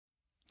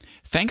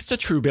Thanks to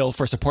Truebill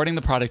for supporting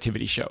the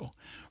Productivity Show.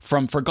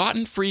 From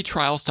forgotten free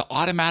trials to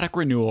automatic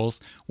renewals,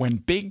 when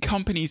big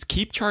companies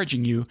keep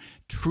charging you,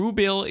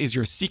 Truebill is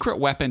your secret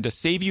weapon to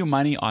save you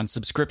money on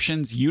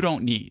subscriptions you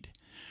don't need.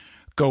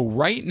 Go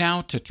right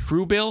now to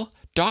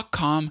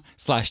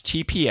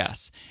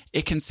truebill.com/TPS.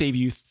 It can save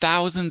you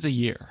thousands a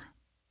year.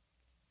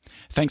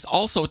 Thanks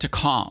also to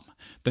Calm,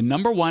 the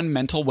 #1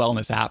 mental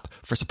wellness app,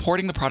 for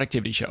supporting the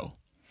Productivity Show.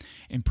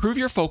 Improve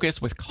your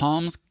focus with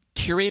Calm's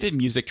curated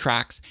music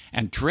tracks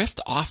and drift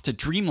off to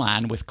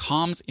dreamland with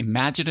Calm's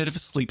imaginative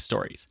sleep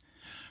stories.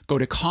 Go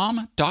to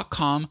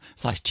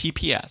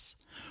calm.com/TPS.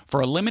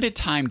 For a limited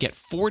time, get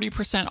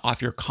 40%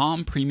 off your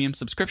Calm premium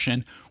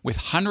subscription with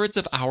hundreds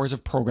of hours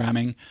of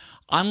programming,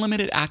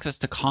 unlimited access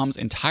to Calm's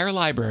entire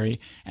library,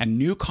 and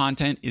new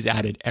content is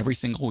added every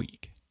single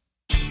week.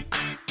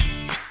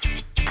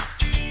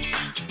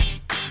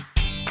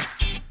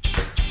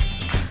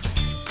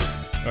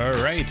 All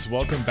right,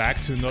 welcome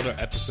back to another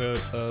episode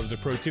of The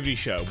Productivity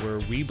Show, where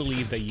we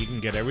believe that you can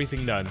get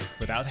everything done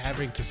without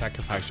having to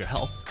sacrifice your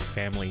health,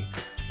 family,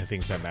 and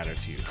things that matter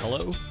to you.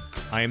 Hello,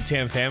 I am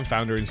Tam Pham,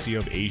 founder and CEO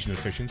of Asian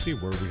Efficiency,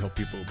 where we help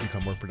people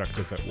become more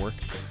productive at work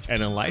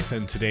and in life.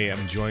 And today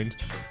I'm joined,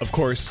 of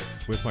course,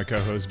 with my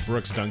co-host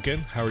Brooks Duncan.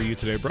 How are you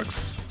today,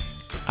 Brooks?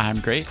 I'm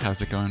great. How's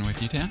it going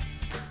with you, Tam?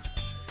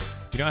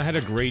 You know, I had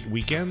a great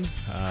weekend.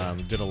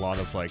 Did a lot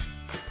of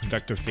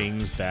productive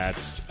things that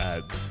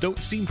don't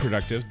seem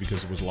productive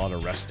because it was a lot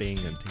of resting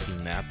and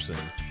taking naps and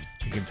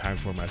taking time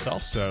for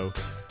myself. So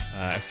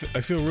I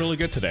feel really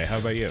good today. How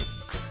about you?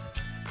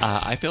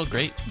 I feel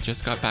great.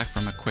 Just got back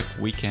from a quick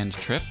weekend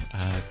trip.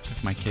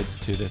 Took my kids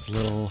to this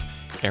little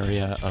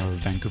area of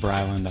Vancouver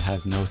Island that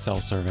has no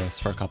cell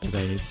service for a couple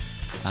days.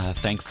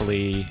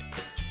 Thankfully,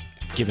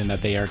 given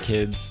that they are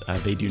kids,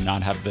 they do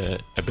not have the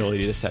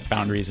ability to set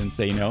boundaries and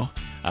say no.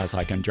 So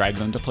I can drag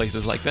them to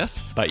places like this.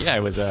 But yeah,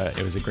 it was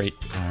a great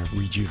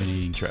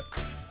rejuvenating trip.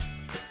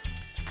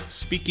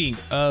 Speaking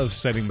of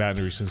setting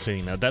boundaries and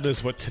saying no, that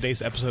is what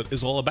today's episode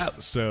is all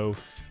about. So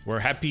we're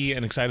happy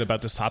and excited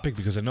about this topic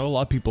because I know a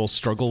lot of people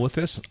struggle with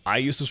this. I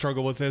used to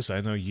struggle with this.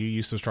 I know you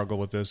used to struggle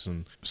with this,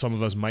 and some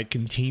of us might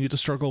continue to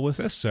struggle with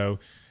this. So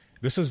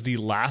this is the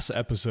last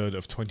episode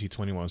of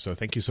 2021, so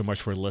thank you so much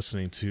for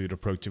listening to The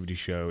Productivity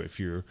Show. If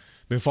you've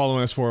been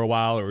following us for a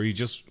while or you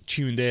just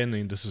tuned in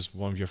and this is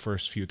one of your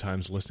first few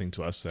times listening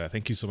to us,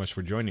 thank you so much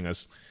for joining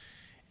us.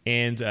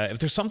 And if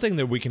there's something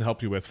that we can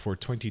help you with for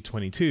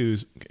 2022,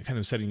 kind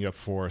of setting you up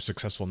for a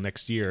successful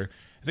next year,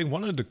 I think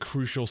one of the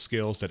crucial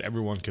skills that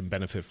everyone can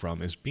benefit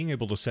from is being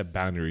able to set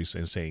boundaries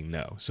and saying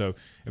no. So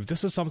if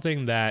this is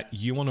something that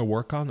you want to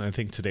work on, I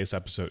think today's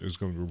episode is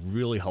going to be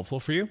really helpful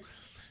for you.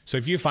 So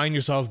if you find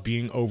yourself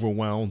being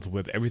overwhelmed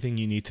with everything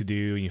you need to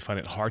do and you find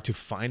it hard to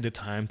find the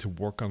time to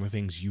work on the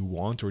things you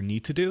want or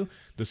need to do,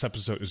 this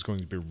episode is going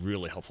to be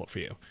really helpful for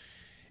you.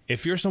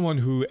 If you're someone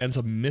who ends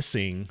up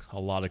missing a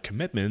lot of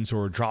commitments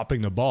or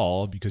dropping the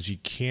ball because you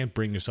can't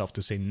bring yourself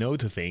to say no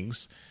to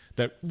things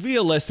that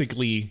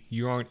realistically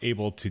you aren't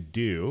able to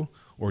do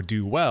or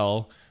do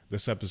well,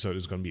 this episode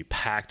is going to be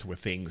packed with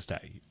things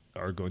that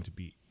are going to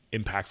be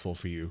impactful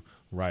for you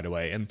right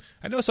away. And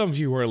I know some of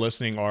you who are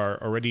listening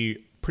are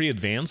already pretty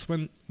advanced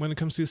when it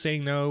comes to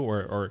saying no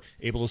or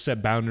able to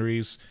set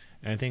boundaries.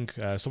 And I think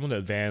some of the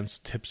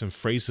advanced tips and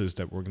phrases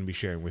that we're going to be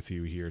sharing with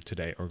you here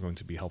today are going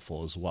to be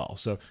helpful as well.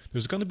 So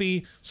there's going to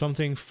be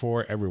something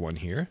for everyone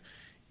here.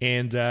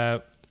 And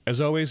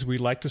as always, we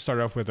like to start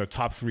off with our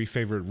top 3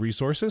 favorite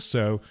resources.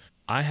 So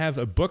I have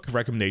a book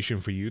recommendation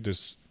for you to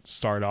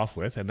start off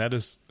with, and that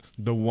is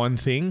The One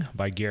Thing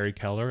by Gary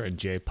Keller and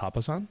Jay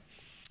Papasan.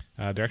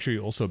 They're actually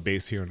also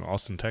based here in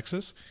Austin,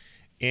 Texas.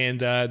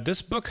 And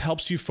this book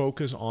helps you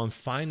focus on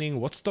finding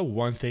what's the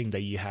one thing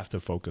that you have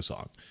to focus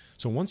on.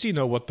 So once you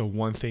know what the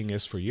one thing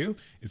is for you,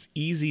 it's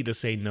easy to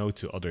say no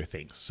to other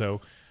things. So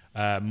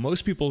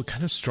most people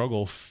kind of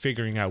struggle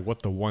figuring out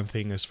what the one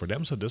thing is for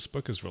them. So this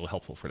book is really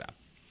helpful for that.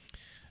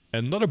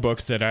 Another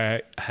book that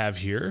I have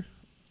here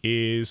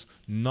is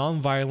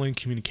Nonviolent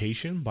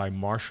Communication by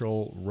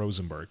Marshall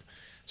Rosenberg.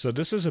 So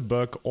this is a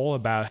book all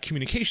about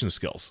communication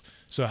skills.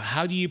 So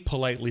how do you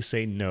politely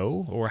say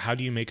no, or how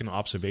do you make an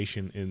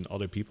observation in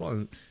other people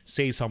and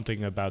say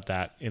something about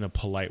that in a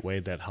polite way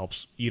that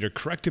helps either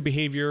correct a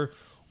behavior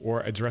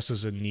or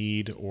addresses a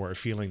need or a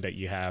feeling that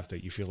you have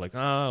that you feel like,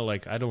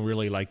 I don't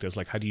really like this.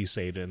 Like, how do you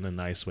say it in a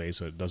nice way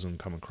so it doesn't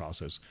come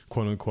across as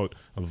quote unquote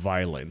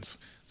violent?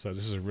 So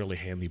this is a really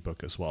handy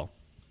book as well.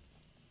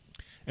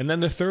 And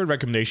then the third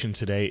recommendation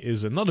today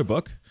is another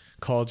book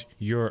called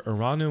Your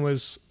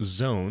Erroneous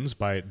Zones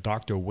by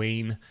Dr.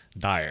 Wayne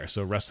Dyer.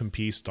 So rest in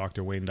peace,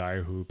 Dr. Wayne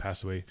Dyer, who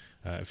passed away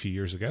a few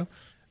years ago.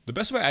 The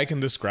best way I can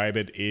describe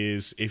it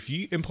is if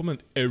you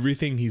implement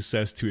everything he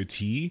says to a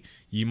T,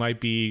 you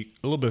might be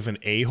a little bit of an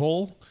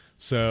a-hole.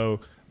 So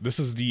this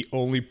is the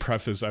only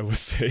preface I would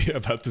say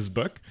about this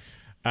book.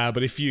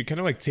 But if you kind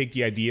of take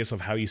the ideas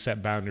of how you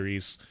set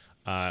boundaries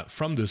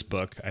from this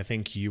book, I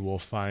think you will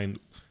find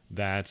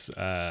that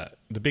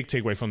the big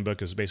takeaway from the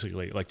book is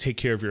basically take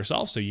care of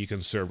yourself so you can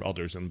serve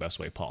others in the best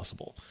way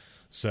possible.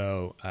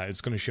 So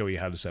it's going to show you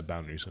how to set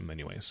boundaries in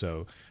many ways.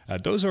 So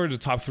those are the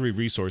top 3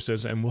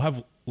 resources, and we'll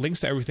have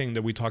links to everything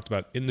that we talked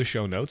about in the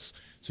show notes.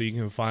 So you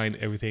can find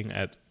everything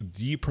at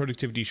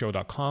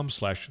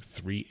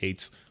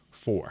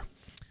theproductivityshow.com/384.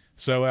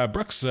 So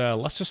Brooks,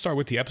 let's just start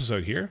with the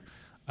episode here.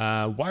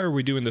 Why are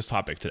we doing this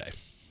topic today?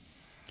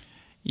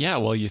 Yeah,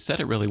 well, you said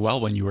it really well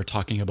when you were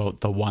talking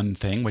about The One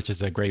Thing, which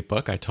is a great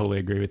book. I totally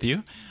agree with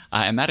you.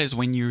 And that is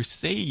when you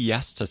say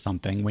yes to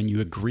something, when you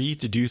agree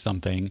to do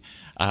something,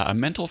 a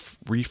mental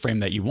reframe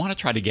that you want to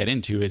try to get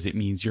into is it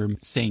means you're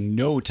saying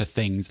no to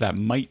things that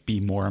might be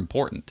more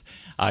important.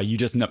 You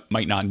just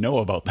might not know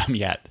about them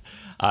yet.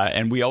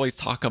 And we always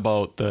talk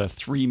about the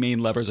 3 main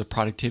levers of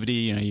productivity.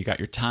 You got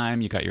your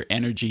time, you got your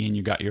energy, and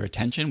you got your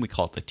attention. We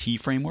call it the T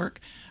framework.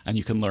 And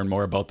you can learn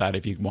more about that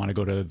if you want to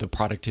go to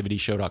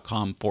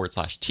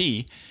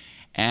theproductivityshow.com/T.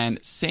 And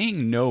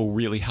saying no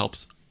really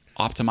helps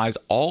optimize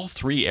all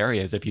 3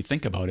 areas if you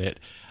think about it.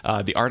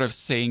 The art of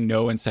saying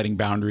no and setting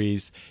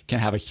boundaries can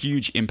have a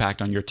huge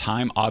impact on your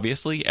time.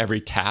 Obviously,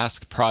 every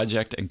task,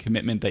 project, and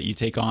commitment that you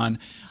take on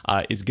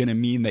is going to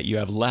mean that you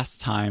have less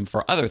time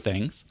for other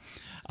things.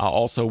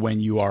 Also, when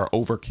you are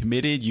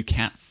overcommitted, you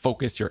can't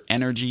focus your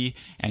energy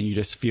and you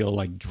just feel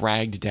like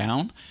dragged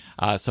down.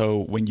 So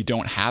when you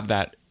don't have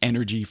that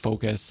energy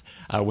focus,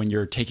 when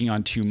you're taking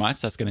on too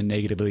much, that's going to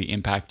negatively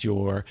impact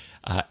your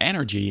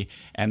energy.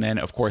 And then,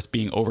 of course,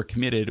 being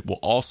overcommitted will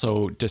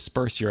also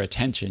disperse your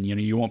attention.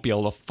 You won't be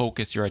able to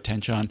focus your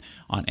attention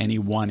on any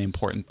one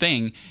important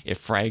thing. It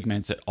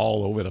fragments it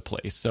all over the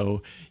place.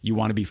 So you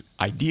want to be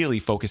ideally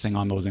focusing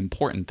on those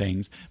important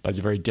things, but it's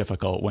very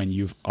difficult when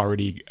you've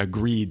already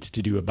agreed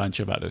to do a bunch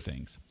of other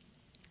things.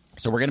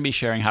 So we're going to be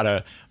sharing how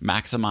to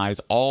maximize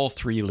all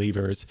 3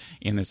 levers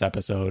in this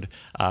episode.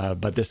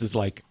 But this is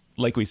like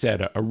we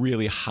said, a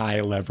really high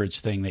leverage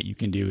thing that you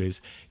can do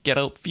is get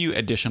a few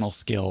additional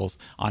skills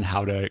on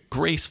how to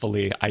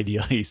gracefully,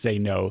 ideally say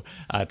no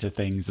to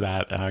things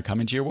that come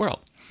into your world.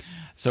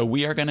 So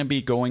we are going to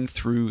be going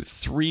through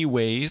 3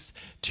 ways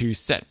to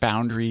set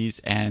boundaries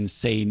and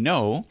say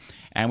no.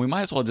 And we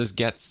might as well just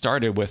get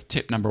started with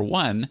tip number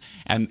 1.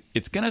 And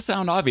it's going to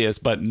sound obvious,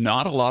 but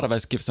not a lot of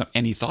us give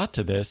any thought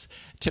to this.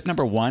 Tip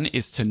number 1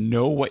 is to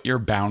know what your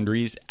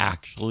boundaries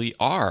actually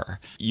are.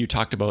 You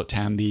talked about,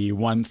 Tan, the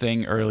One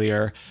Thing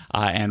earlier,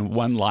 and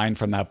one line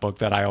from that book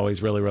that I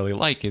always really, really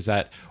like is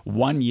that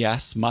one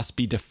yes must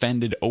be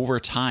defended over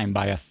time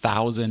by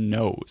 1,000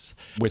 no's,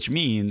 which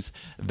means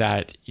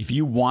that if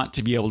you want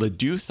to be able to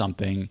do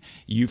something,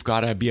 you've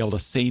got to be able to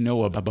say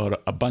no about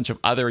a bunch of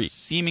other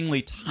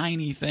seemingly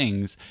tiny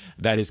things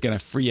that is going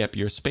to free up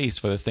your space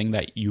for the thing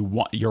that you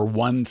want, your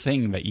one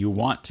thing that you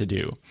want to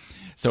do.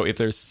 So if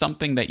there's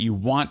something that you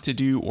want to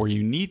do or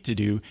you need to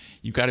do,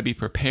 you've got to be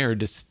prepared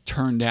to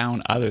turn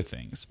down other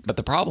things. But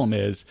the problem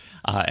is,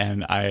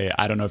 and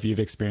I don't know if you've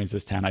experienced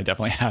this, Tan, I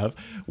definitely have,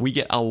 we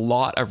get a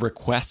lot of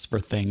requests for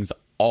things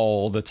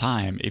all the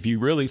time. If you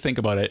really think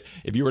about it,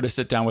 if you were to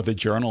sit down with a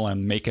journal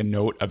and make a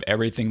note of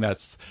everything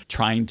that's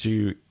trying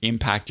to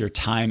impact your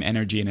time,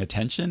 energy, and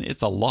attention,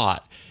 it's a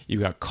lot.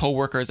 You've got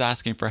coworkers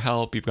asking for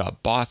help. You've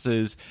got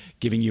bosses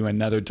giving you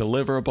another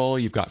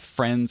deliverable. You've got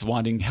friends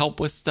wanting help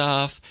with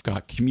stuff. You've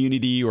got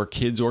community or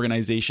kids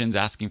organizations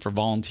asking for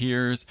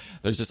volunteers.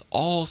 There's just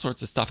all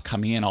sorts of stuff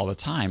coming in all the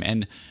time.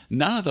 And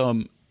none of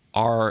them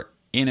are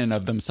in and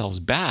of themselves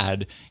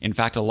bad. In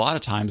fact, a lot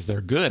of times they're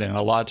good, and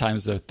a lot of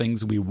times they're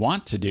things we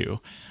want to do.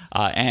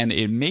 And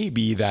it may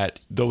be that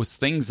those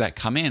things that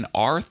come in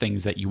are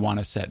things that you want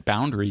to set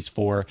boundaries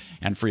for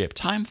and free up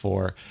time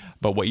for.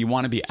 But what you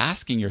want to be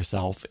asking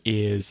yourself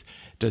is,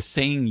 does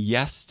saying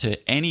yes to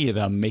any of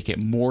them make it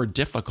more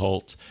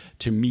difficult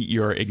to meet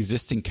your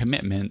existing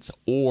commitments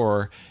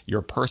or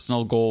your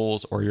personal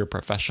goals or your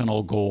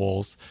professional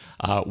goals,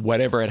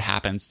 whatever it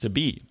happens to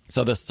be?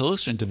 So the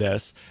solution to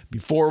this,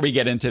 before we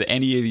get into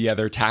any of the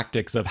other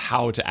tactics of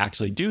how to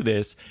actually do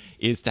this,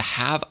 is to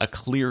have a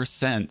clear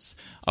sense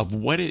of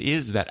what it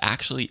is that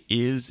actually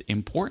is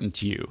important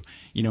to you.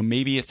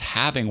 Maybe it's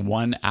having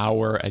 1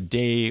 hour a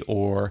day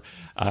or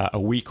a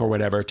week or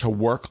whatever to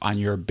work on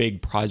your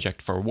big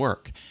project for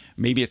work.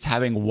 Maybe it's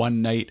having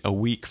 1 night a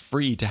week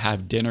free to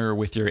have dinner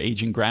with your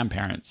aging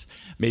grandparents.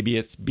 Maybe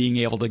it's being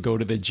able to go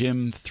to the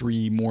gym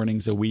 3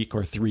 mornings a week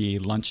or 3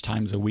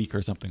 lunchtimes a week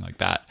or something like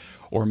that.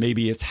 Or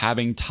maybe it's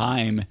having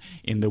time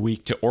in the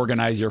week to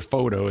organize your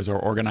photos or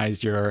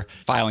organize your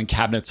filing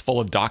cabinets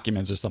full of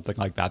documents or something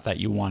like that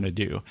you want to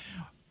do.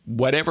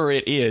 Whatever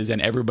it is,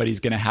 and everybody's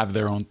going to have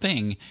their own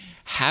thing,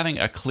 having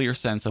a clear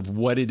sense of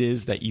what it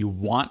is that you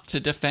want to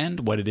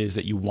defend, what it is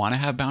that you want to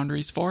have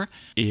boundaries for,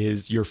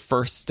 is your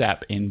first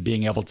step in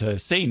being able to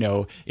say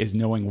no, is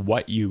knowing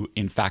what you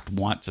in fact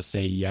want to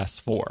say yes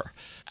for.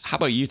 How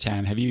about you,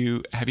 Tan? Have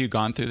you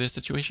gone through this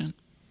situation?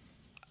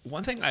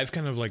 One thing I've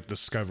kind of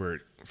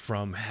discovered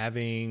from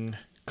having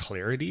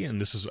clarity,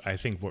 and this is I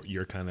think what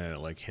you're kind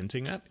of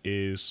hinting at,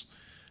 is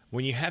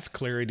when you have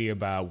clarity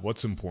about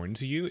what's important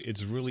to you,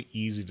 it's really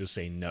easy to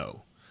say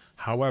no.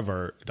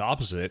 However, the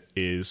opposite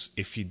is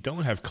if you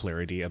don't have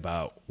clarity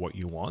about what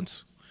you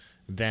want,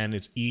 then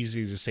it's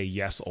easy to say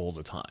yes all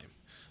the time.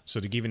 So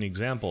to give an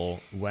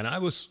example, when I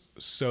was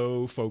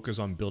so focused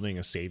on building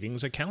a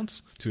savings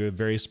account to a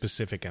very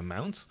specific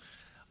amount,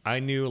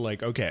 I knew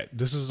like, okay,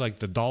 this is like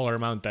the dollar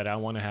amount that I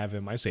want to have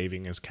in my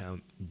savings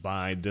account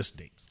by this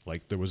date.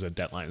 Like there was a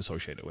deadline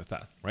associated with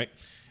that, right?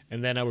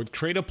 And then I would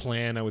create a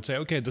plan. I would say,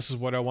 okay, this is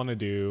what I want to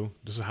do.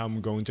 This is how I'm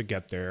going to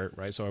get there,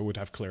 right? So I would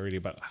have clarity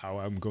about how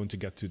I'm going to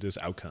get to this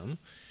outcome.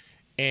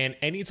 And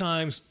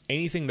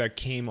anything that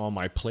came on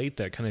my plate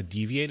that kind of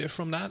deviated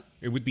from that,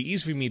 it would be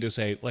easy for me to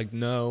say, like,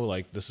 no,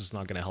 like this is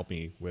not going to help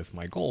me with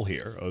my goal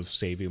here of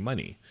saving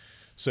money.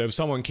 So if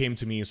someone came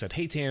to me and said,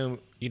 hey, Tim,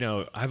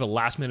 I have a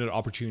last minute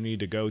opportunity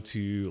to go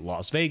to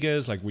Las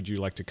Vegas. Like, would you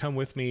like to come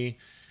with me?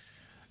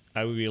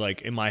 I would be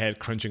like in my head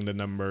crunching the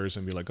numbers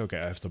and be like, okay,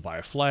 I have to buy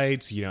a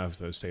flight, I have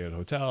to stay at a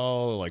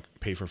hotel, like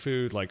pay for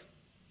food. Like,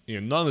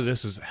 none of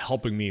this is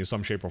helping me in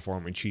some shape or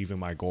form achieving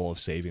my goal of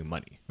saving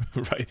money,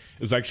 right?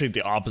 It's actually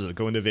the opposite.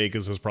 Going to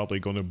Vegas is probably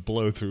going to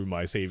blow through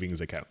my savings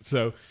account.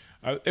 So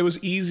it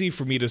was easy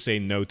for me to say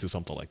no to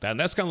something like that. And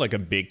that's kind of like a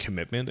big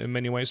commitment in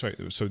many ways, right?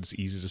 So it's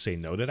easy to say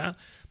no to that.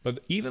 But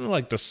even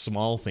like the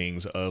small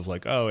things of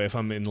like, oh, if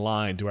I'm in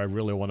line, do I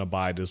really want to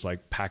buy this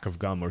like pack of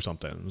gum or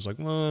something? It's like,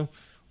 well,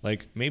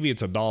 like maybe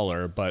it's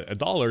 $1, but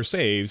 $1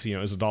 saves,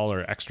 is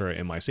 $1 extra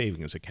in my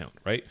savings account,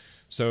 right?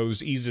 So it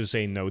was easy to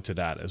say no to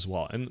that as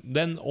well. And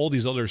then all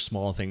these other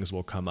small things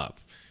will come up.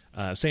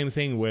 Same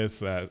thing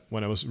with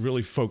when I was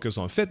really focused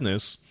on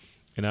fitness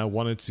and I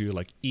wanted to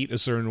like eat a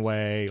certain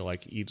way,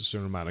 like eat a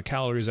certain amount of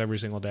calories every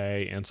single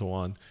day and so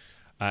on.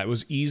 It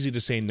was easy to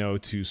say no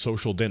to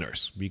social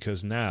dinners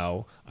because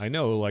now I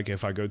know like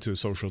if I go to a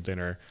social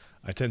dinner,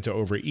 I tend to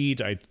overeat.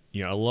 I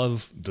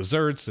love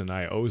desserts and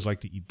I always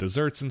like to eat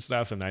desserts and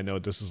stuff. And I know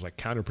this is like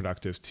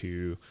counterproductive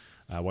to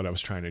what I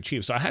was trying to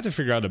achieve. So I had to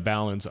figure out a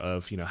balance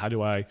of, how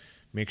do I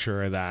make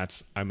sure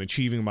that I'm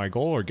achieving my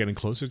goal or getting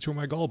closer to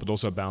my goal, but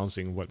also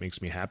balancing what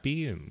makes me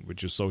happy, and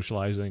which is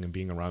socializing and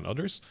being around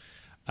others.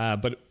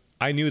 But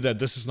I knew that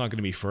this is not going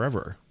to be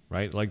forever,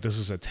 right? Like this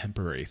is a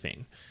temporary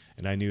thing.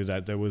 And I knew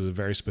that there was a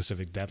very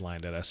specific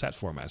deadline that I set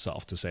for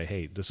myself to say,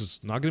 hey, this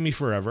is not going to be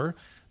forever.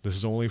 This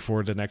is only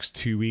for the next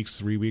 2 weeks,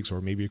 3 weeks, or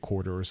maybe a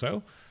quarter or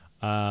so.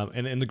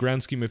 And in the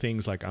grand scheme of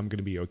things, like I'm going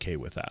to be okay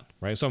with that,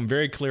 right? So I'm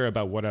very clear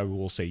about what I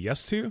will say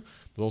yes to,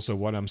 but also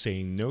what I'm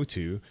saying no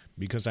to,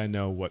 because I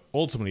know what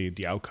ultimately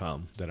the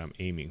outcome that I'm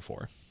aiming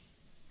for.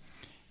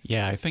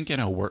 Yeah, I think in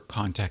a work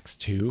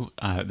context too,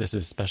 this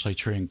is especially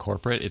true in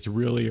corporate, it's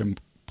really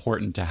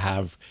important to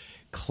have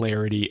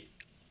clarity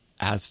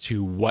as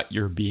to what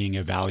you're being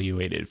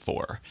evaluated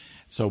for.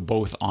 So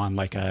both on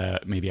like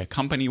maybe a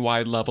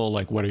company-wide level,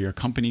 like what are your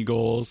company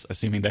goals,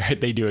 assuming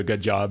they do a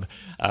good job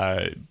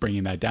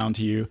bringing that down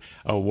to you.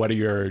 What are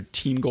your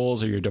team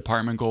goals or your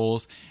department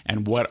goals?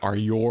 And what are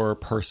your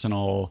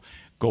personal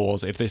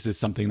goals? If this is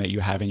something that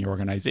you have in your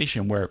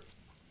organization where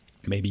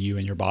maybe you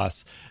and your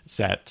boss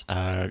set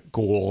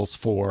goals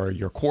for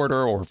your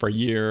quarter or for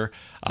year,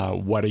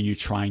 what are you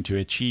trying to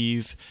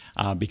achieve?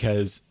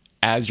 Because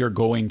as you're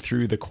going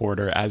through the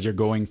quarter, as you're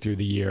going through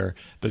the year,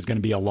 there's going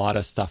to be a lot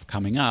of stuff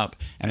coming up.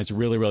 And it's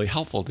really, really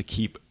helpful to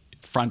keep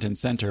front and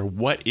center.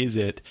 What is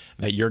it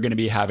that you're going to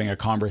be having a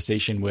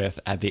conversation with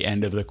at the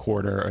end of the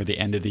quarter or the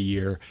end of the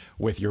year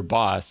with your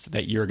boss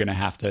that you're going to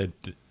have to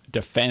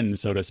defend,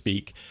 so to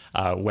speak,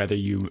 whether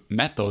you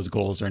met those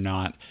goals or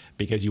not,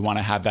 because you want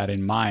to have that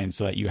in mind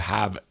so that you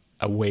have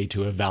a way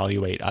to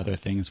evaluate other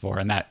things for,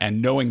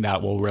 and knowing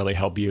that will really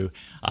help you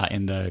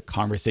in the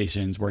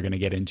conversations we're going to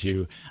get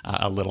into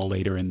a little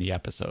later in the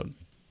episode.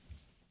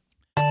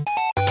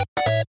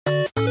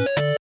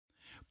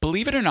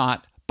 Believe it or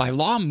not, by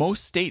law,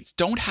 most states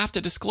don't have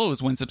to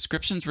disclose when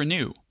subscriptions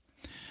renew.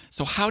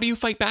 So how do you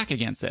fight back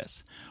against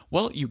this?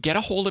 Well, you get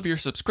a hold of your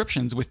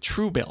subscriptions with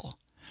Truebill.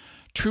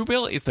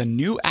 Truebill is the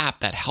new app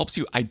that helps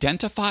you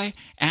identify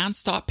and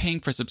stop paying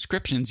for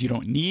subscriptions you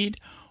don't need,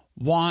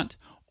 want,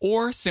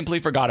 or simply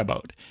forgot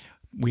about.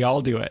 We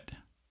all do it.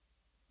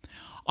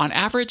 On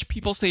average,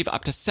 people save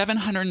up to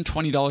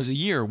 $720 a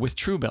year with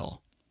Truebill.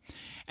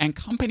 And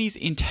companies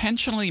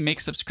intentionally make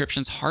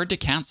subscriptions hard to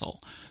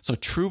cancel, so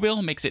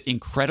Truebill makes it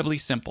incredibly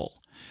simple.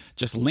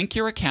 Just link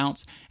your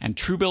accounts, and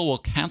Truebill will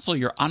cancel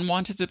your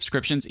unwanted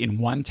subscriptions in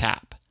one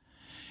tap.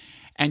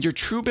 And your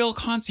Truebill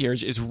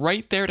concierge is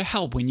right there to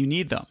help when you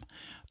need them.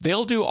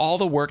 They'll do all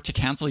the work to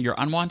cancel your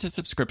unwanted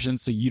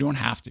subscriptions so you don't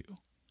have to.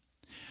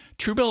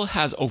 Truebill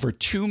has over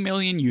 2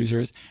 million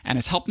users and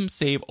has helped them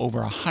save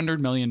over $100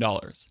 million.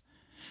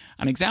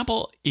 An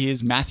example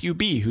is Matthew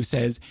B., who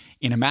says,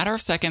 in a matter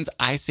of seconds,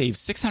 I saved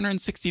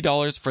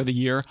 $660 for the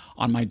year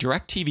on my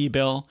DirecTV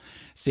bill,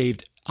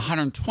 saved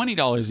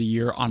 $120 a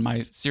year on my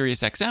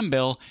SiriusXM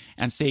bill,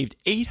 and saved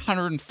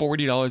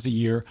 $840 a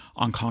year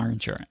on car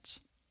insurance.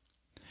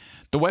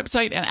 The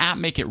website and app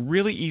make it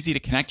really easy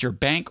to connect your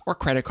bank or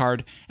credit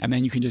card, and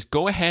then you can just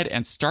go ahead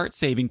and start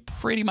saving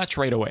pretty much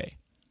right away.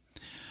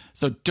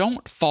 So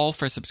don't fall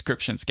for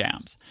subscription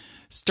scams.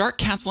 Start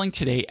canceling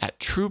today at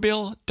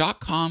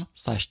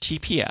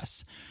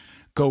truebill.com/TPS.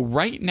 Go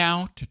right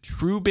now to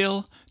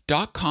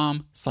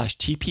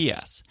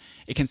truebill.com/TPS.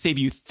 It can save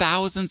you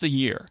thousands a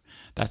year.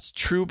 That's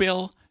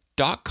truebill.com/TPS.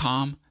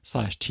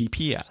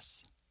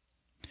 calm.com/TPS.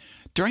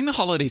 During the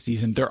holiday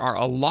season, there are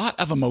a lot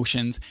of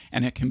emotions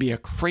and it can be a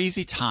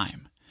crazy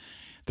time.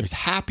 There's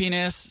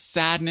happiness,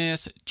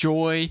 sadness,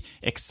 joy,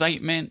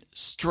 excitement,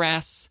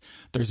 stress.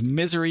 There's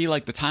misery,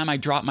 like the time I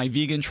dropped my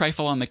vegan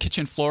trifle on the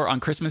kitchen floor on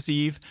Christmas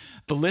Eve.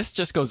 The list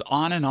just goes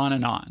on and on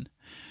and on.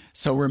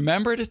 So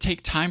remember to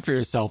take time for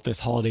yourself this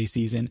holiday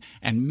season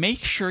and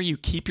make sure you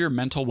keep your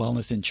mental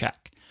wellness in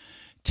check.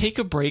 Take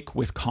a break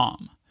with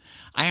Calm.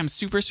 I am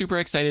super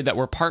excited that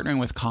we're partnering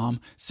with Calm.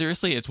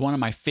 Seriously, it's one of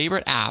my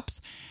favorite apps,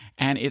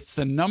 and it's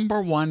the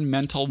 #1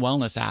 mental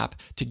wellness app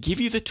to give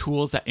you the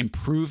tools that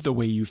improve the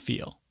way you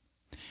feel.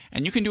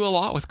 And you can do a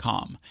lot with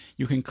Calm.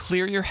 You can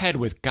clear your head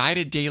with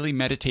guided daily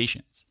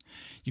meditations.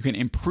 You can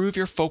improve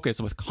your focus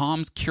with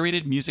Calm's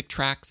curated music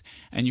tracks,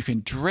 and you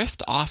can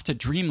drift off to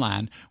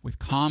dreamland with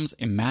Calm's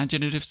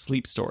imaginative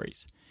sleep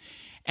stories.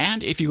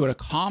 And if you go to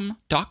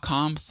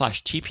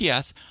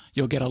calm.com/TPS,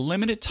 you'll get a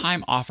limited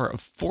time offer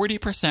of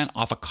 40%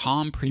 off a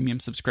Calm premium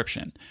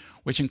subscription,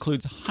 which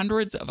includes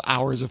hundreds of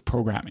hours of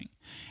programming.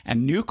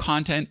 And new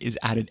content is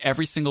added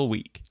every single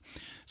week.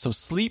 So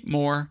sleep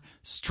more,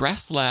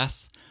 stress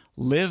less,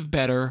 live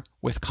better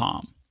with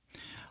Calm.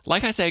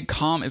 Like I said,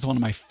 Calm is one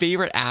of my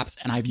favorite apps,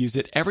 and I've used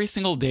it every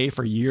single day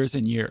for years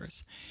and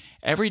years.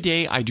 Every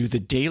day I do the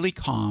daily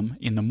Calm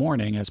in the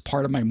morning as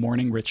part of my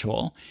morning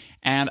ritual,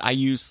 and I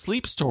use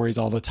sleep stories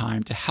all the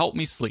time to help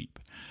me sleep.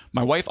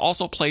 My wife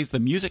also plays the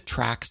music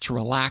tracks to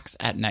relax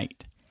at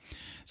night.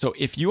 So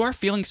if you are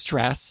feeling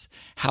stress,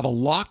 have a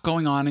lot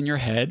going on in your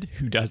head,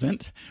 who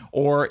doesn't?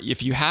 Or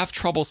if you have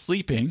trouble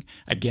sleeping,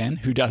 again,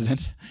 who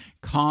doesn't?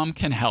 Calm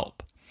can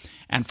help.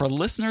 And for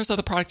listeners of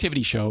the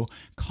Productivity Show,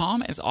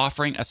 Calm is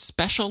offering a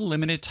special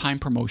limited time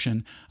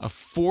promotion of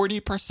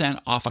 40%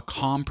 off a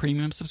Calm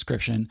premium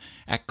subscription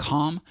at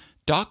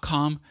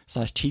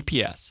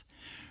calm.com/TPS.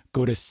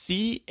 Go to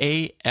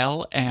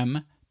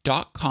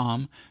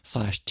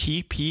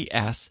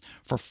calm.com/TPS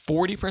for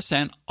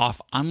 40%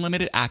 off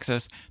unlimited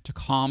access to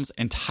Calm's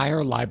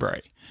entire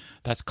library.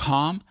 That's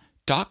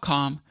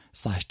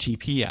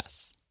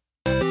calm.com/TPS.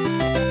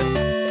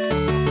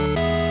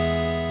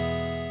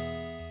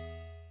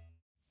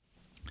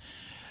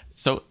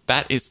 So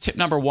that is tip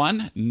number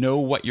 1, know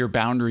what your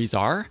boundaries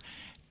are.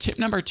 Tip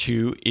number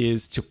 2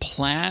 is to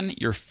plan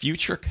your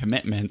future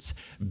commitments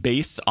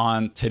based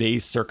on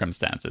today's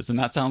circumstances. And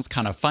that sounds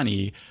kind of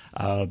funny,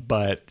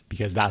 but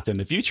because that's in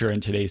the future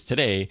and today's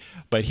today.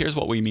 But here's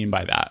what we mean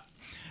by that.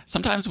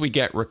 Sometimes we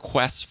get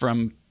requests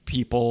from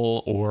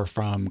people or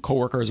from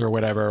coworkers or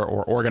whatever,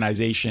 or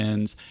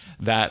organizations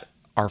that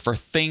are for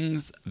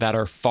things that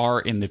are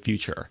far in the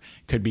future.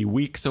 Could be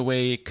weeks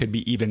away, could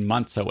be even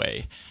months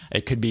away.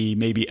 It could be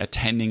maybe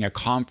attending a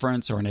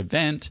conference or an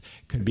event,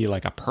 could be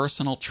like a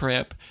personal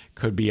trip,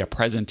 could be a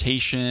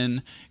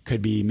presentation,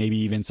 could be maybe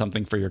even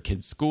something for your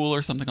kid's school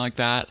or something like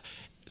that.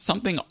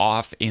 Something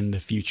off in the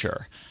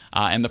future.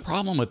 And the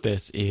problem with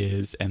this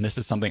is, and this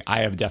is something I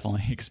have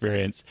definitely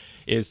experienced,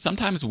 is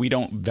sometimes we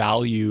don't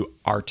value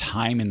our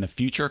time in the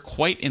future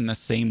quite in the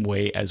same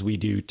way as we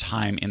do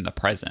time in the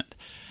present.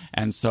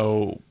 And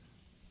so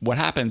what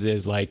happens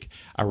is, like,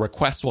 a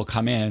request will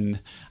come in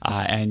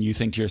and you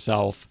think to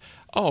yourself,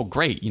 oh,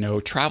 great,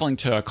 traveling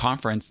to a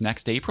conference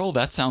next April,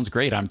 that sounds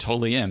great. I'm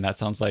totally in. That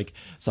sounds like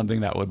something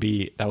that would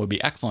be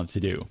excellent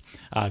to do.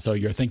 So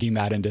you're thinking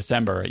that in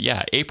December.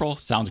 Yeah, April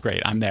sounds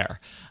great. I'm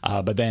there.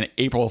 But then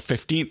April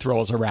 15th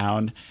rolls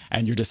around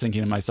and you're just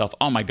thinking to myself,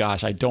 oh my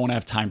gosh, I don't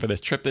have time for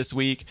this trip this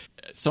week.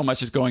 So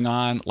much is going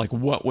on. Like,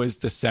 what was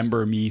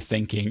December me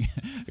thinking,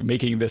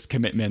 making this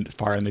commitment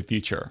far in the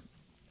future?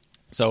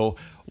 So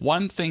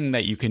one thing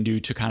that you can do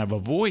to kind of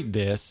avoid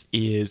this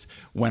is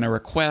when a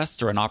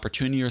request or an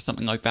opportunity or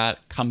something like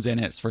that comes in,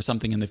 it's for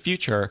something in the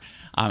future,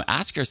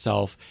 ask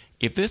yourself,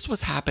 if this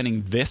was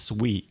happening this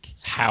week,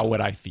 how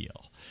would I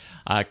feel?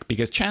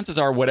 Because chances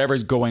are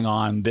whatever's going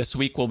on this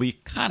week will be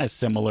kind of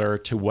similar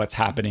to what's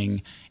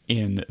happening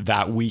in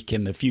that week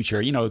in the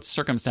future.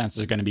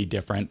 Circumstances are going to be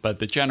different, but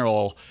the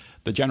general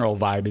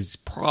vibe is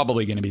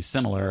probably going to be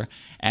similar.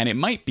 And it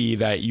might be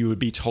that you would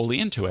be totally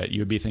into it.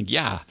 You would be thinking,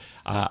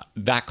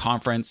 that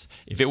conference,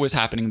 if it was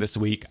happening this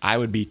week, I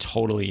would be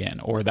totally in.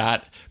 Or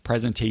that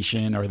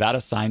presentation or that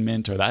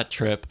assignment or that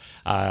trip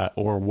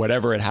or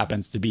whatever it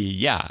happens to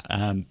be.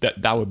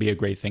 That would be a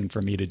great thing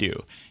for me to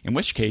do. In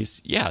which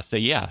case, say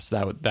yes.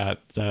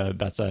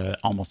 That's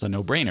almost a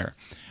no-brainer.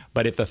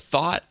 But if the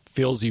thought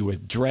fills you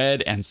with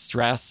dread and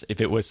stress,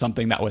 if it was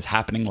something that was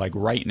happening like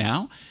right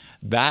now,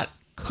 that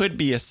could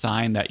be a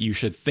sign that you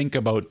should think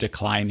about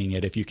declining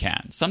it if you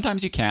can.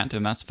 Sometimes you can't,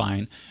 and that's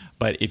fine.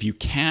 But if you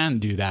can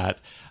do that,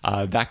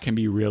 that can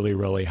be really,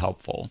 really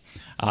helpful.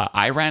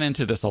 I ran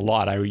into this a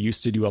lot. I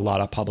used to do a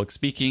lot of public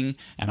speaking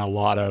and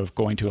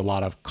going to a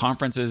lot of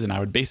conferences, and I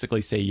would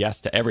basically say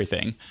yes to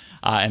everything.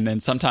 And then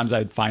sometimes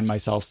I'd find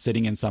myself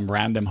sitting in some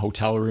random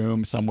hotel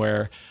room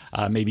somewhere,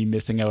 maybe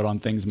missing out on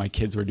things my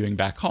kids were doing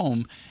back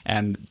home.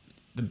 And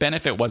the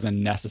benefit wasn't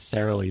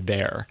necessarily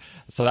there.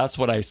 So that's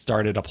what I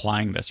started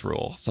applying this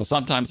rule. So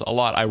sometimes a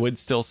lot I would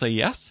still say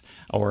yes,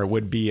 or it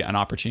would be an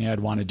opportunity I'd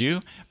want to do,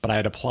 but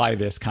I'd apply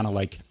this kind of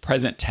like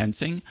present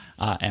tensing,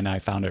 and I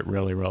found it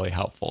really, really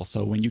helpful.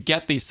 So when you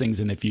get these things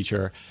in the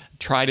future,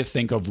 try to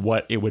think of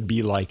what it would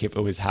be like if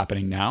it was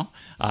happening now,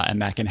 and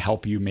that can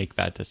help you make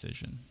that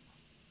decision.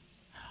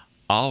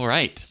 All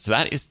right, so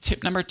that is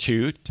tip number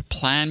 2, to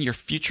plan your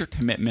future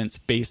commitments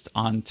based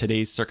on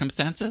today's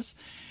circumstances.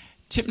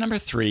 Tip number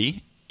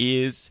 3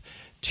 is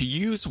to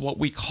use what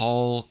we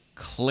call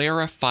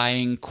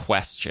clarifying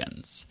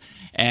questions.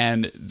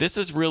 And this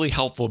is really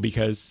helpful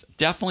because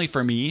definitely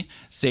for me,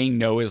 saying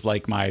no is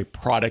like my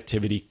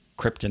productivity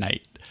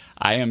kryptonite.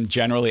 I am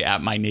generally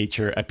at my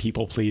nature a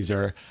people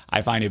pleaser.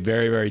 I find it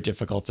very, very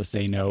difficult to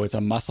say no. It's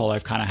a muscle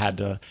I've kind of had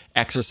to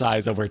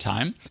exercise over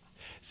time.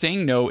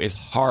 Saying no is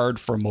hard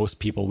for most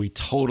people. We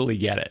totally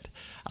get it.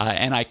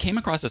 And I came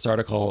across this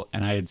article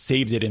and I had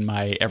saved it in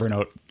my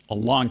Evernote a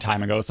long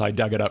time ago, so I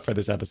dug it up for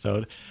this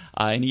episode.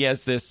 And he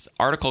has this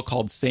article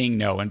called Saying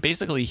No. And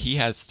basically, he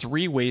has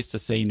 3 ways to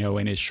say no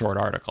in his short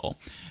article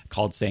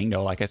called Saying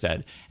No, like I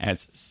said. And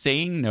it's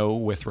saying no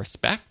with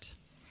respect,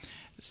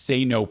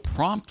 say no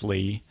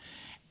promptly,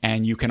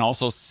 and you can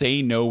also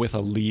say no with a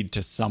lead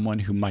to someone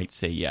who might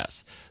say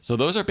yes. So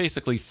those are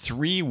basically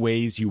 3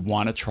 ways you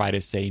want to try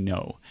to say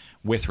no.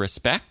 With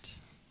respect,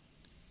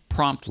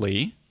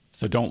 promptly,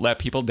 so don't let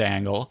people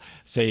dangle.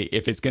 Say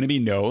if it's going to be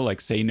no,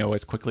 like say no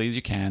as quickly as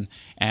you can.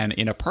 And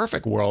in a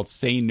perfect world,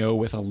 say no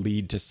with a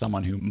lead to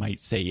someone who might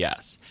say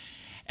yes.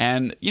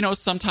 And,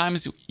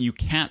 sometimes you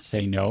can't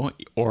say no,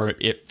 or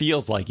it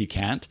feels like you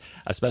can't,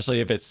 especially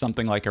if it's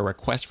something like a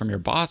request from your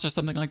boss or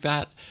something like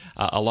that.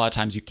 A lot of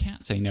times you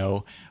can't say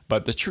no,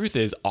 but the truth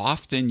is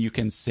often you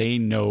can say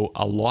no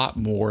a lot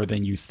more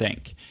than you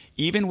think.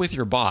 Even with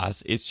your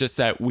boss, it's just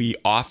that we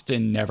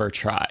often never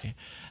try.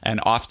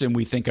 And often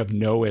we think of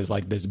no as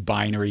like this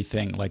binary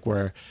thing, like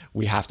where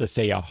we have to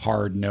say a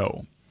hard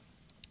no.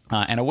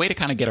 And a way to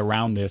kind of get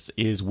around this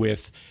is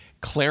with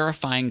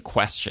clarifying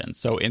questions.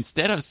 So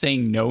instead of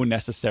saying no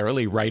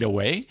necessarily right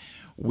away,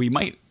 we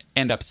might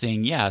end up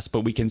saying yes,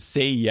 but we can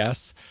say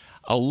yes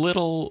a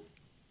little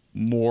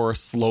more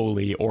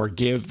slowly, or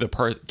give the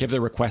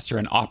requester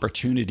an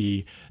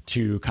opportunity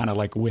to kind of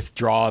like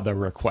withdraw the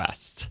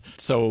request.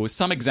 So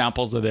some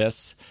examples of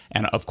this,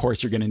 and of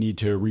course you're going to need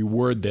to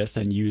reword this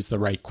and use the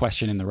right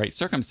question in the right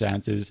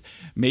circumstances.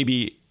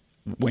 Maybe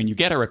when you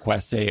get a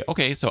request, say,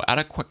 okay, so out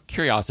of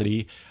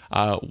curiosity,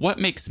 what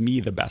makes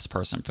me the best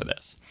person for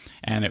this?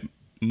 And it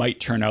might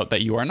turn out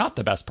that you are not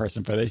the best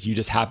person for this. You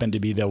just happen to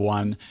be the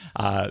one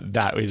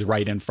that is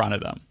right in front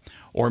of them.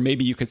 Or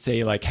maybe you could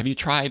say, like, have you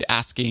tried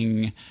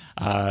asking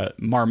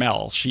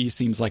Marmel? She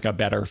seems like a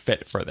better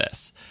fit for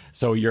this.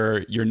 So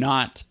you're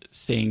not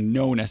saying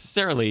no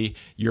necessarily.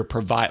 You're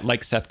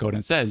like Seth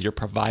Godin says, you're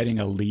providing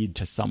a lead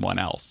to someone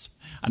else.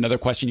 Another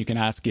question you can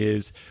ask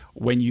is,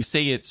 when you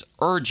say it's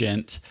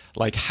urgent,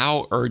 like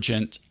how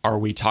urgent are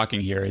we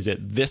talking here? Is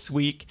it this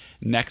week,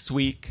 next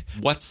week?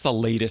 What's the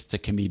latest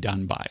it can be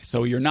done by?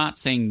 So you're not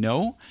saying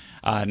no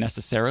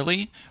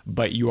necessarily,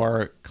 but you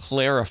are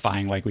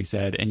clarifying, like we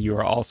said, and you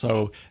are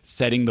also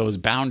setting those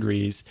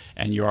boundaries,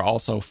 and you are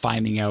also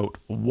finding out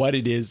what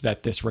it is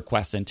that this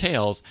request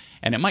entails.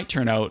 And it might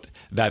turn out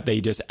that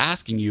they just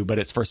asking you, but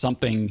it's for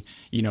something,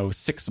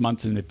 6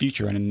 months in the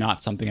future and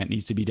not something that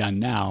needs to be done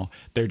now.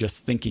 They're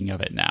just thinking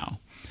of it now.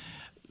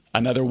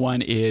 Another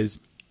one is,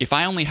 if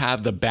I only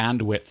have the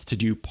bandwidth to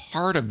do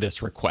part of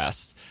this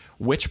request,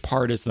 which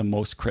part is the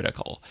most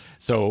critical?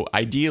 So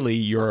ideally,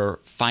 you're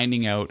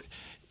finding out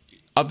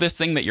of this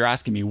thing that you're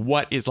asking me,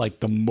 what is like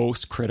the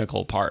most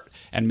critical part?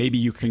 And maybe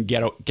you can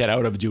get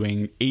out of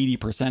doing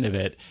 80% of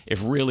it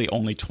if really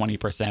only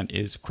 20%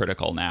 is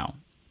critical now.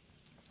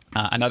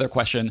 Another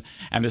question,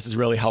 and this is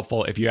really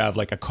helpful if you have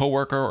like a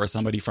coworker or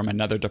somebody from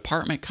another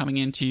department coming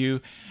into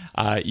you,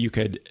 you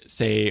could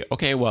say,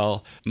 okay,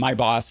 well, my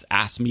boss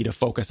asked me to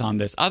focus on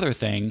this other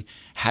thing.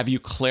 Have you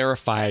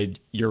clarified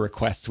your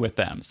requests with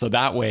them? So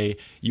that way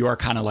you are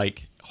kind of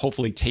like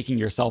hopefully taking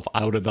yourself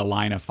out of the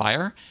line of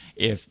fire.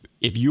 If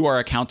you are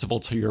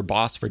accountable to your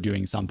boss for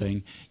doing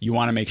something, you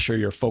want to make sure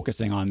you're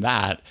focusing on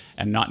that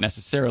and not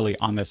necessarily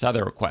on this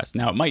other request.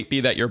 Now, it might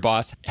be that your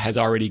boss has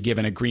already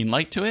given a green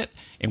light to it,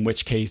 in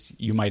which case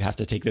you might have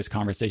to take this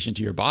conversation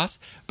to your boss,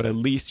 but at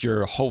least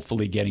you're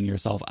hopefully getting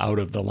yourself out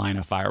of the line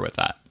of fire with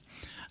that.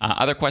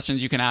 Other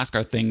questions you can ask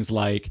are things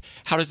like,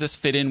 how does this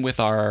fit in with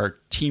our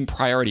team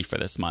priority for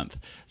this month?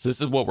 So this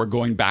is what we're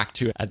going back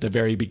to at the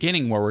very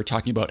beginning, where we're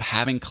talking about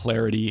having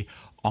clarity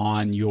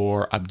on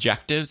your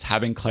objectives,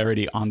 having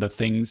clarity on the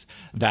things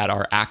that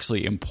are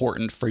actually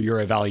important for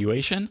your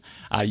evaluation.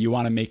 You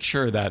want to make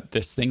sure that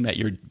this thing that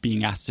you're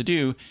being asked to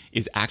do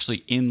is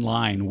actually in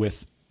line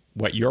with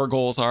what your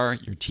goals are,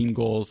 your team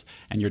goals,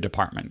 and your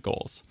department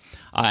goals.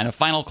 And a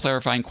final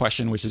clarifying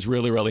question, which is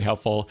really, really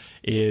helpful,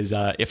 is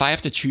if I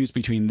have to choose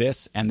between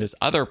this and this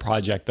other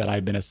project that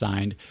I've been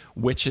assigned,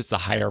 which is the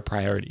higher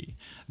priority?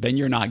 Then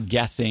you're not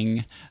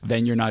guessing.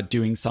 Then you're not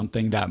doing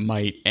something that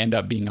might end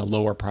up being a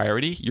lower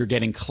priority. You're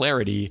getting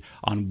clarity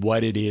on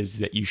what it is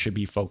that you should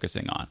be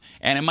focusing on.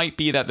 And it might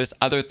be that this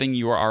other thing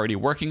you are already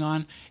working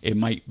on, it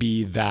might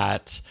be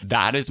that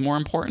that is more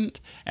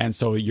important. And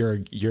so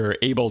you're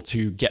able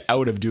to get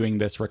out of doing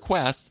this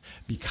request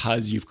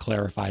because you've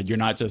clarified. You're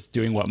not just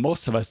doing what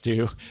most of us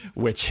do,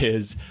 which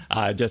is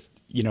just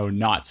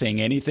not saying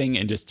anything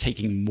and just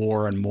taking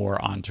more and more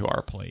onto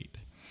our plate.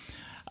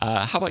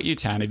 How about you,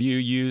 Tan? Have you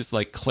used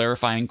like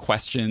clarifying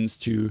questions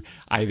to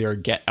either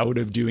get out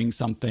of doing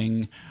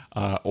something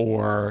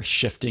or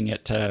shifting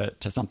it to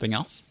something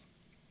else?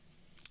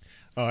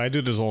 Oh, I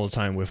do this all the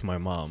time with my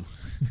mom.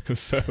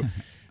 So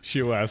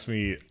she'll ask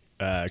me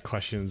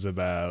questions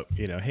about,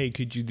 hey,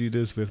 could you do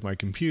this with my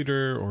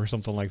computer or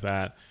something like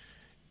that?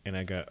 And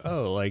I go,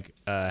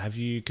 have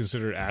you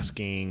considered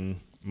asking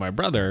my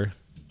brother,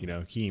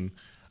 Keem?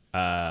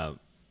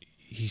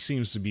 He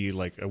seems to be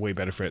like a way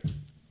better fit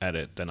at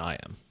it than I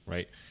am,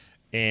 right?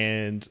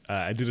 And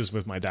I do this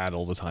with my dad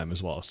all the time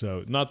as well.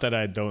 So not that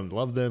I don't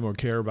love them or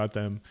care about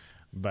them,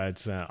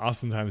 but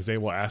oftentimes they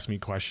will ask me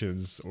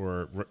questions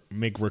or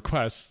make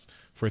requests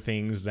for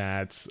things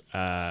that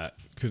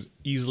could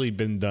easily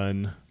been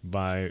done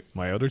by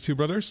my other two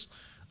brothers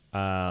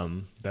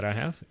that I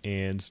have.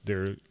 And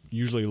they're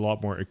usually a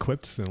lot more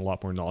equipped and a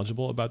lot more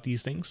knowledgeable about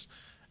these things.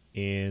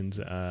 And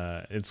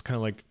it's kind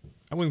of like,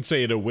 I wouldn't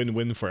say it a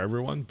win-win for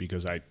everyone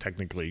because I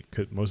technically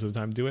could most of the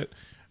time do it.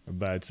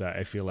 But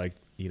I feel like,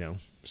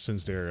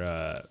 since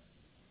they're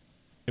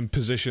in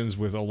positions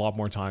with a lot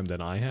more time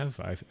than I have,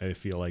 I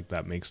feel like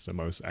that makes the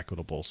most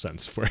equitable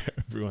sense for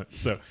everyone.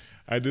 So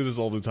I do this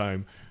all the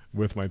time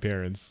with my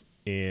parents.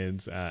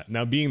 And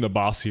now being the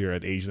boss here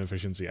at Asian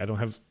Efficiency, I don't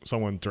have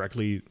someone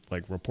directly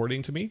like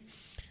reporting to me.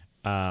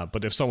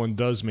 But if someone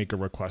does make a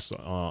request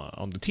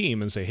on the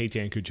team and say, hey,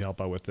 Tan, could you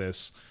help out with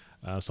this?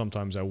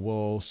 Sometimes I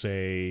will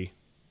say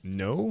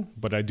no,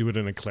 but I do it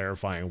in a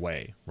clarifying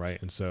way, right?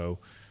 And so...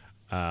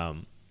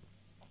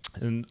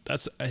 and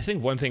that's, I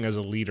think one thing as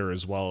a leader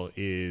as well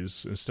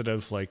is instead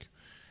of like,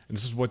 and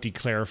this is what the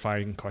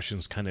clarifying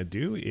questions kind of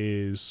do,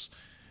 is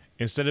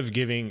instead of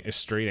giving a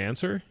straight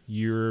answer,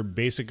 you're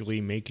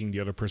basically making the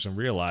other person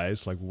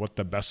realize like what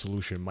the best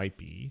solution might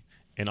be.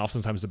 And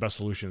oftentimes the best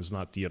solution is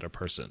not the other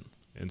person.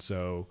 And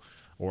so,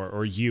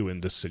 or you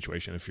in this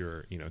situation, if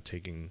you're,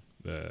 taking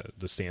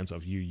the stance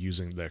of you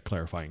using the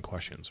clarifying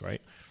questions,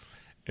 right?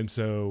 And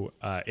so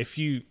if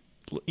you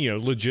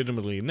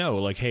legitimately know,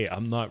 like, hey,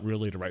 I'm not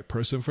really the right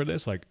person for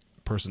this. Like,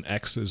 person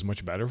X is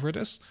much better for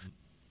this.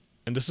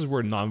 And this is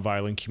where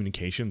nonviolent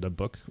communication, the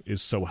book,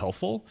 is so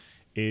helpful,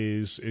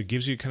 is it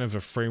gives you kind of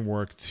a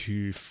framework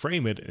to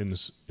frame it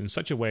in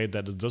such a way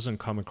that it doesn't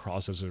come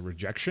across as a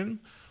rejection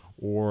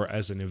or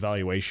as an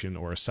evaluation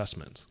or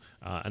assessment.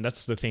 And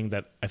that's the thing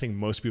that I think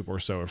most people are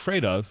so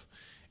afraid of,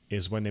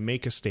 is when they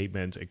make a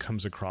statement, it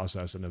comes across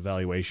as an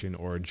evaluation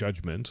or a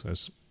judgment,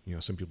 as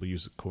some people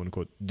use quote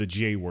unquote the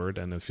J word,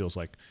 and it feels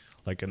like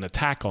an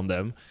attack on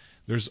them.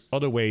 There's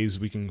other ways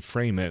we can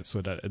frame it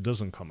so that it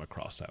doesn't come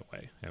across that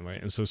way,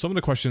 right? And so some of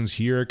the questions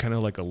here kind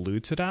of like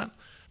allude to that,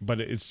 but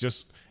it's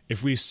just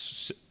if we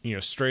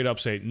straight up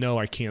say no,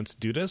 I can't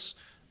do this,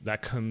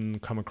 that can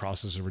come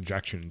across as a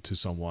rejection to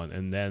someone,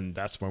 and then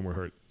that's when we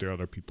hurt the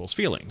other people's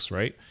feelings,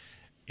 right?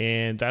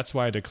 And that's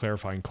why the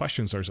clarifying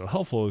questions are so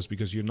helpful, is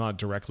because you're not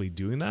directly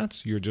doing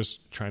that. You're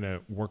just trying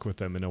to work with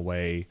them in a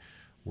way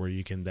where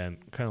you can then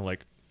kind of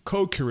like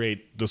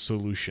co-create the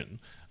solution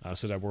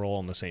so that we're all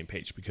on the same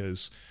page.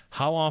 Because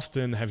how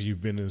often have you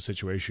been in a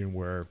situation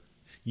where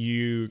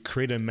you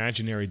create an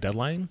imaginary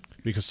deadline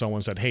because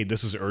someone said, hey,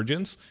 this is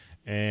urgent.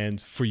 And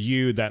for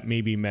you, that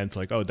maybe meant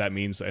like, oh, that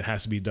means it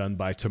has to be done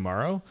by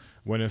tomorrow,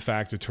 when in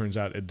fact, it turns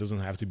out it doesn't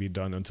have to be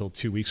done until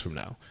 2 weeks from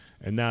now.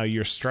 And now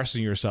you're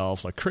stressing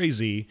yourself like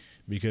crazy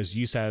because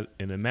you set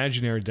an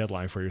imaginary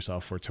deadline for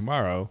yourself for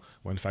tomorrow,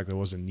 when in fact it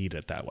wasn't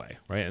needed that way,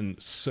 right?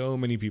 And so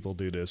many people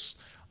do this.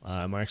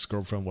 My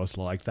ex-girlfriend was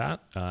like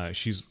that.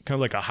 She's kind of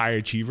like a high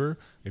achiever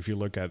if you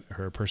look at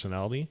her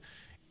personality.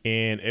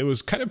 And it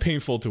was kind of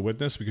painful to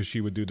witness because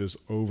she would do this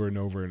over and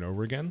over and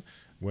over again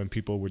when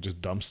people would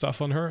just dump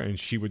stuff on her, and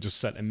she would just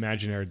set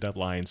imaginary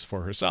deadlines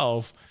for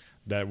herself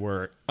that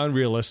were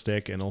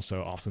unrealistic and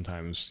also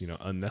oftentimes,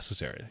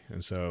 unnecessary.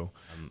 And so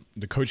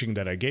the coaching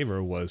that I gave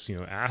her was,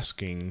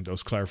 asking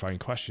those clarifying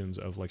questions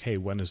of like, hey,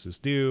 when is this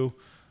due?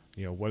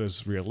 What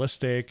is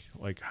realistic?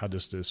 Like, how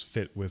does this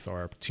fit with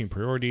our team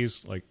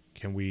priorities? Like,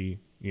 can we,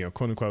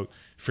 quote unquote,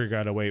 figure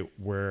out a way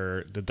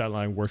where the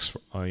deadline works,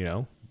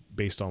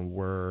 based on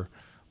where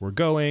we're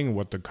going,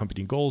 what the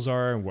company goals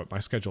are, and what my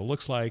schedule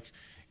looks like.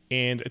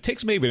 And it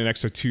takes maybe an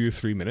extra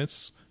 2-3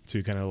 minutes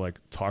to kind of like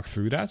talk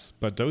through that.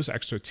 But those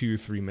extra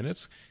 2-3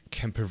 minutes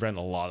can prevent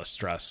a lot of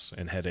stress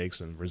and headaches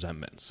and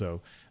resentment.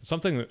 So it's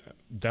something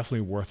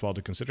definitely worthwhile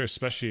to consider,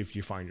 especially if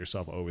you find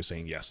yourself always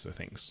saying yes to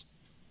things.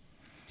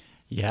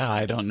 Yeah,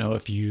 I don't know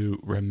if you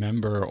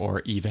remember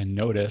or even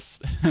notice,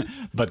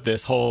 but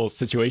this whole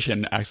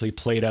situation actually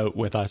played out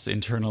with us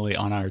internally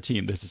on our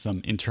team. This is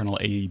some internal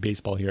AE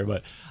baseball here,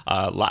 but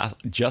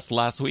just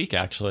last week,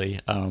 actually.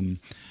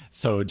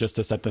 So just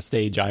to set the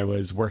stage, I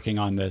was working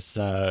on this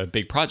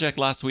big project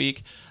last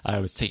week. I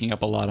was taking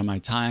up a lot of my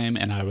time,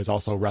 and I was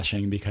also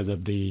rushing because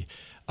of the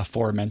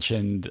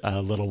aforementioned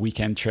little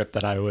weekend trip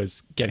that I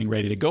was getting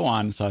ready to go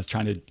on. So I was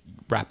trying to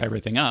wrap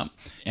everything up.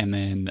 And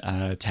then,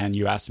 Tan,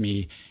 you asked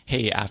me,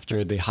 hey,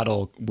 after the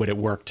huddle, would it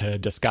work to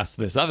discuss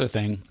this other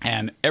thing?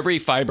 And every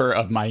fiber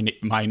of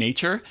my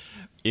nature,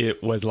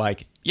 it was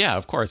like, yeah,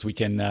 of course we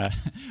can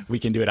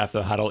do it after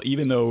the huddle,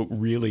 even though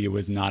really it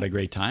was not a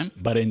great time.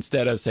 But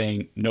instead of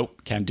saying,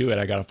 nope, can't do it,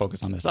 I got to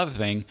focus on this other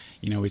thing,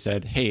 we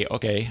said, hey,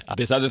 okay,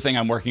 this other thing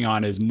I'm working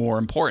on is more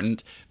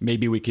important.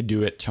 Maybe we could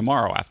do it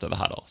tomorrow after the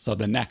huddle. So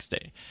the next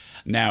day.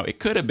 Now, it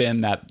could have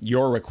been that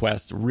your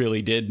request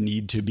really did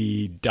need to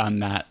be done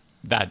that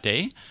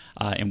day,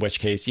 in which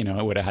case,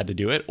 I would have had to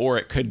do it. Or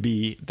it could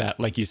be that,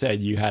 like you said,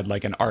 you had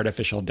like an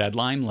artificial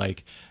deadline,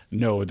 like,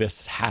 no,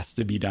 this has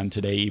to be done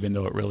today, even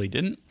though it really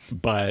didn't.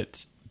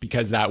 But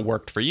because that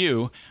worked for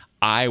you,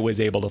 I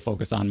was able to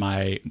focus on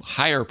my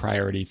higher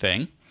priority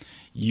thing.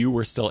 You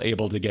were still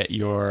able to get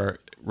your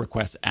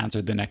request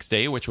answered the next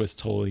day, which was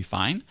totally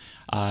fine.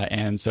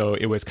 And so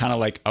it was kind of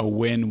like a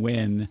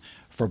win-win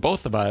for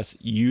both of us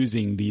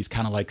using these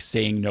kind of like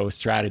saying no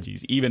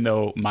strategies, even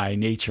though my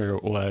nature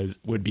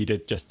would be to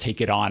just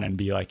take it on and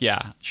be like,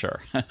 yeah,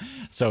 sure.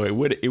 So it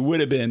would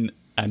have been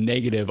a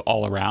negative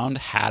all around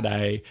had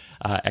I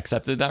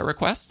accepted that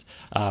request,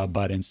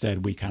 but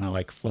instead we kind of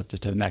like flipped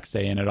it to the next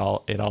day, and it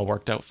all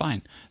worked out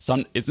fine.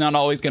 It's not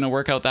always going to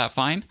work out that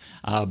fine,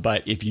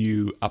 but if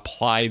you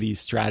apply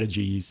these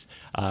strategies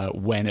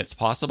when it's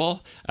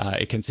possible,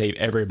 it can save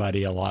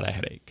everybody a lot of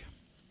headache.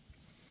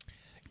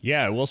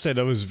 Yeah, I will say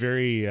that was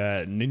very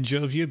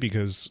ninja of you,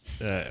 because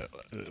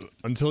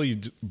until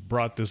you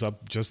brought this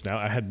up just now,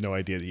 I had no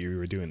idea that you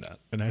were doing that.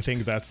 And I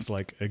think that's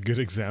like a good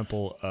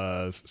example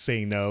of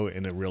saying no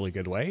in a really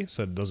good way,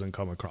 so it doesn't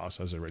come across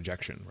as a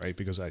rejection, right?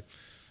 Because I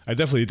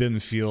definitely didn't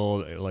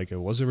feel like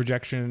it was a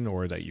rejection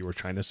or that you were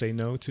trying to say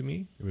no to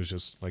me. It was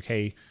just like,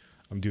 hey,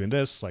 I'm doing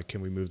this. Like, can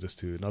we move this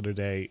to another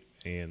day?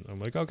 And I'm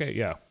like, okay,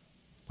 yeah.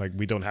 Like,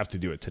 we don't have to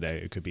do it today.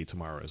 It could be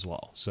tomorrow as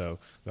well. So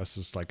that's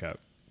just like a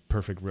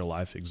perfect real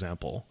life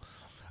example.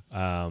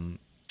 And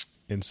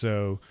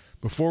so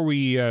before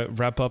we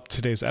wrap up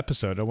today's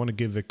episode, I want to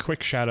give a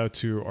quick shout out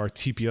to our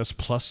TPS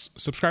Plus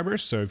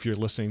subscribers. So if you're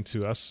listening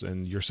to us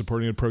and you're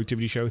supporting the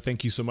Productivity Show,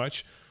 thank you so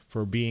much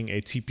for being a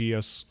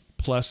TPS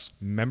Plus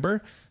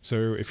member.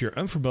 So if you're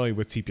unfamiliar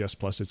with TPS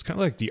Plus, it's kind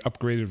of like the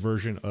upgraded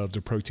version of the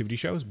Productivity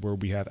Shows, where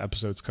we have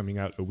episodes coming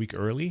out a week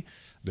early.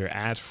 They're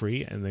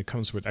ad-free, and it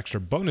comes with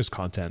extra bonus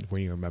content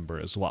when you're a member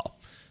as well.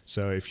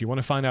 So if you want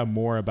to find out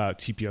more about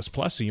TPS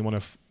Plus and you want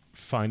to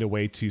find a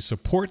way to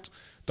support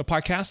the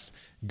podcast,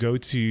 go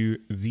to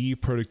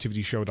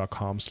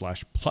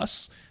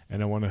theproductivityshow.com/plus.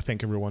 And I want to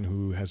thank everyone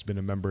who has been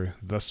a member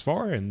thus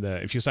far. And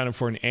if you sign up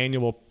for an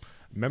annual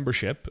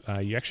membership,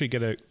 you actually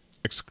get an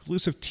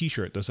exclusive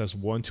t-shirt that says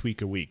one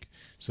tweak a week.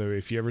 So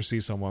if you ever see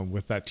someone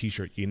with that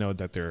t-shirt, you know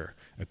that they're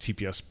a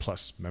TPS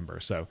Plus member.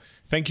 So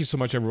thank you so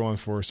much, everyone,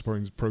 for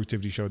supporting the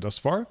Productivity Show thus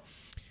far.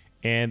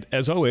 And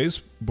as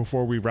always,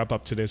 before we wrap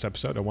up today's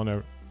episode, I want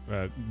to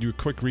do a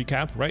quick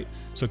recap, right?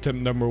 So tip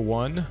number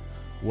 1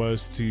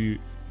 was to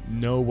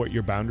know what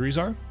your boundaries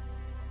are.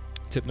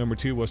 Tip number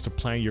 2 was to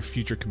plan your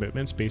future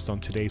commitments based on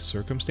today's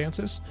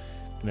circumstances.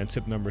 And then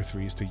tip number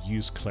 3 is to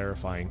use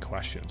clarifying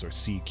questions, or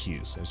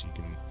CQs, as you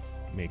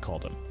may call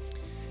them.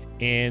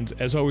 And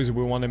as always,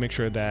 we want to make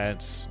sure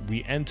that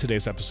we end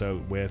today's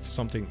episode with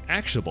something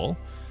actionable.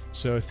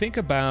 So think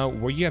about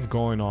what you have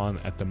going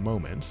on at the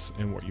moment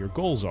and what your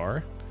goals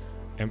are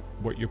and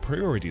what your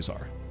priorities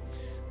are.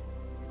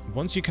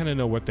 Once you kind of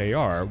know what they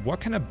are,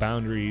 what kind of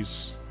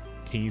boundaries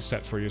can you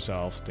set for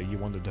yourself that you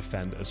want to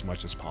defend as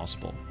much as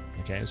possible?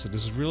 Okay, so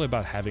this is really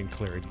about having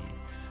clarity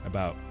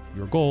about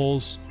your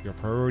goals, your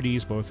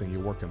priorities, both in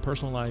your work and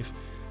personal life,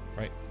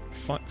 right?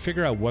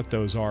 Figure out what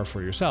those are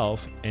for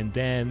yourself, and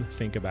then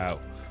think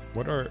about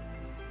what are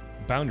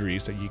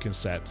boundaries that you can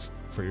set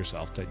for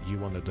yourself that you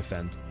want to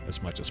defend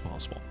as much as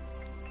possible.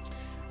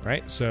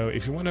 Right? So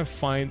if you want to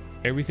find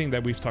everything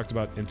that we've talked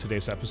about in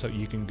today's episode,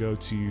 you can go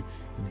to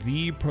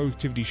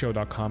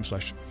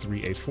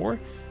theproductivityshow.com/384.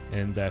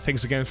 And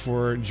thanks again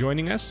for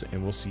joining us,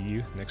 and we'll see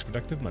you next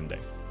Productive Monday.